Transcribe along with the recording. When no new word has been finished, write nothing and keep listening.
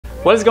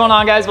What is going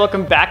on, guys?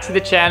 Welcome back to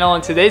the channel.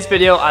 In today's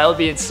video, I will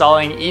be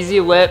installing Easy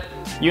Lip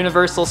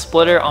Universal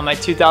Splitter on my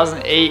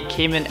 2008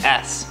 Cayman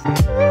S.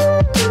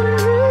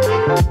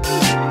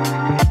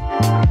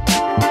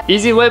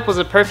 Easy Lip was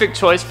a perfect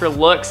choice for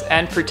looks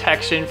and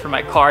protection for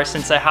my car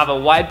since I have a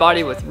wide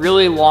body with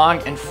really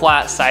long and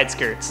flat side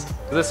skirts.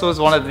 This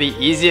was one of the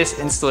easiest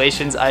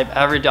installations I've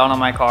ever done on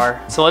my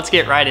car, so let's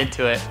get right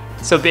into it.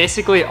 So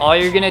basically all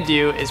you're gonna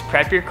do is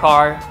prep your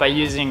car by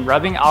using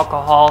rubbing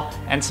alcohol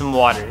and some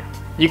water.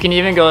 You can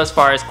even go as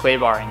far as clay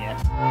barring it.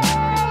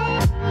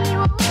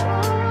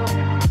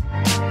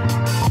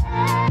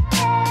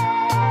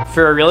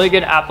 For a really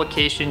good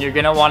application, you're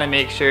gonna wanna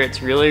make sure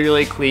it's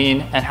really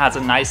clean and has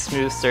a nice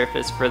smooth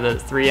surface for the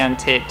 3M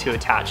tape to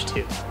attach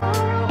to.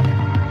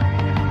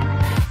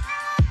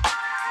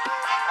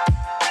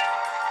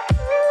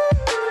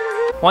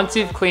 Once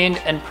you've cleaned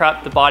and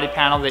prepped the body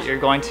panel that you're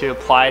going to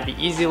apply the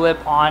Easy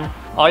Lip on,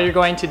 all you're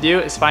going to do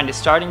is find a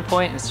starting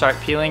point and start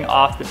peeling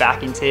off the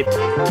backing tape.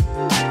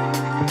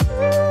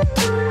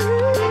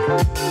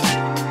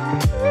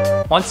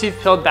 Once you've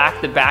peeled back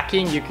the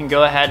backing, you can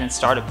go ahead and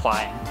start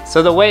applying.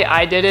 So the way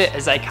I did it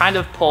is I kind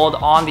of pulled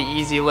on the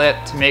Easy Lip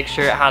to make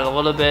sure it had a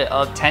little bit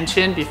of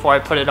tension before I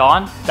put it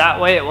on.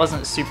 That way it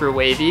wasn't super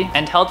wavy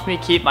and helped me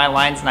keep my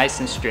lines nice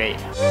and straight.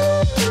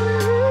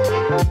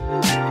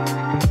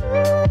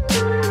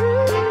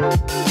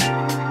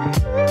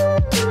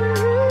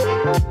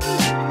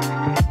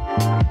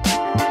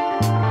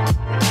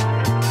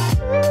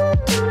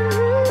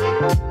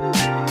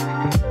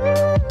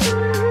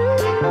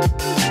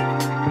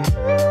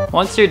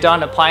 Once you're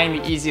done applying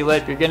the Easy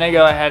Lip, you're gonna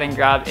go ahead and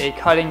grab a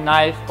cutting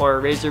knife or a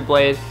razor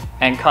blade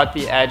and cut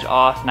the edge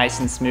off nice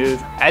and smooth.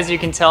 As you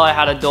can tell, I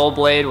had a dull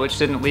blade which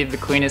didn't leave the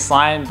cleanest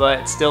line,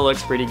 but it still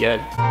looks pretty good.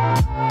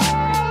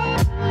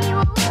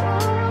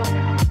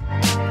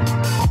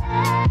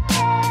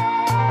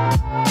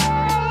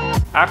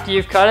 After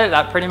you've cut it,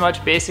 that pretty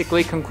much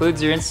basically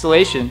concludes your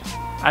installation.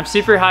 I'm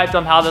super hyped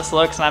on how this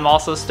looks, and I'm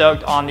also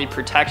stoked on the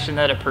protection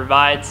that it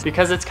provides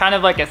because it's kind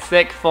of like a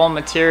thick foam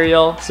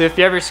material. So if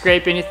you ever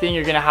scrape anything,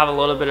 you're gonna have a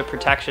little bit of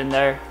protection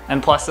there,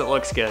 and plus it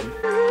looks good.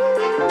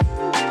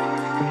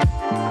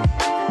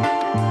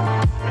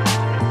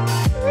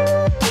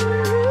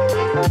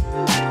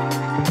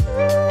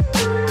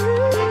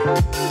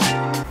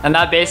 And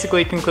that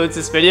basically concludes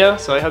this video,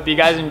 so I hope you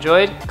guys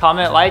enjoyed.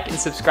 Comment, like, and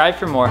subscribe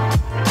for more.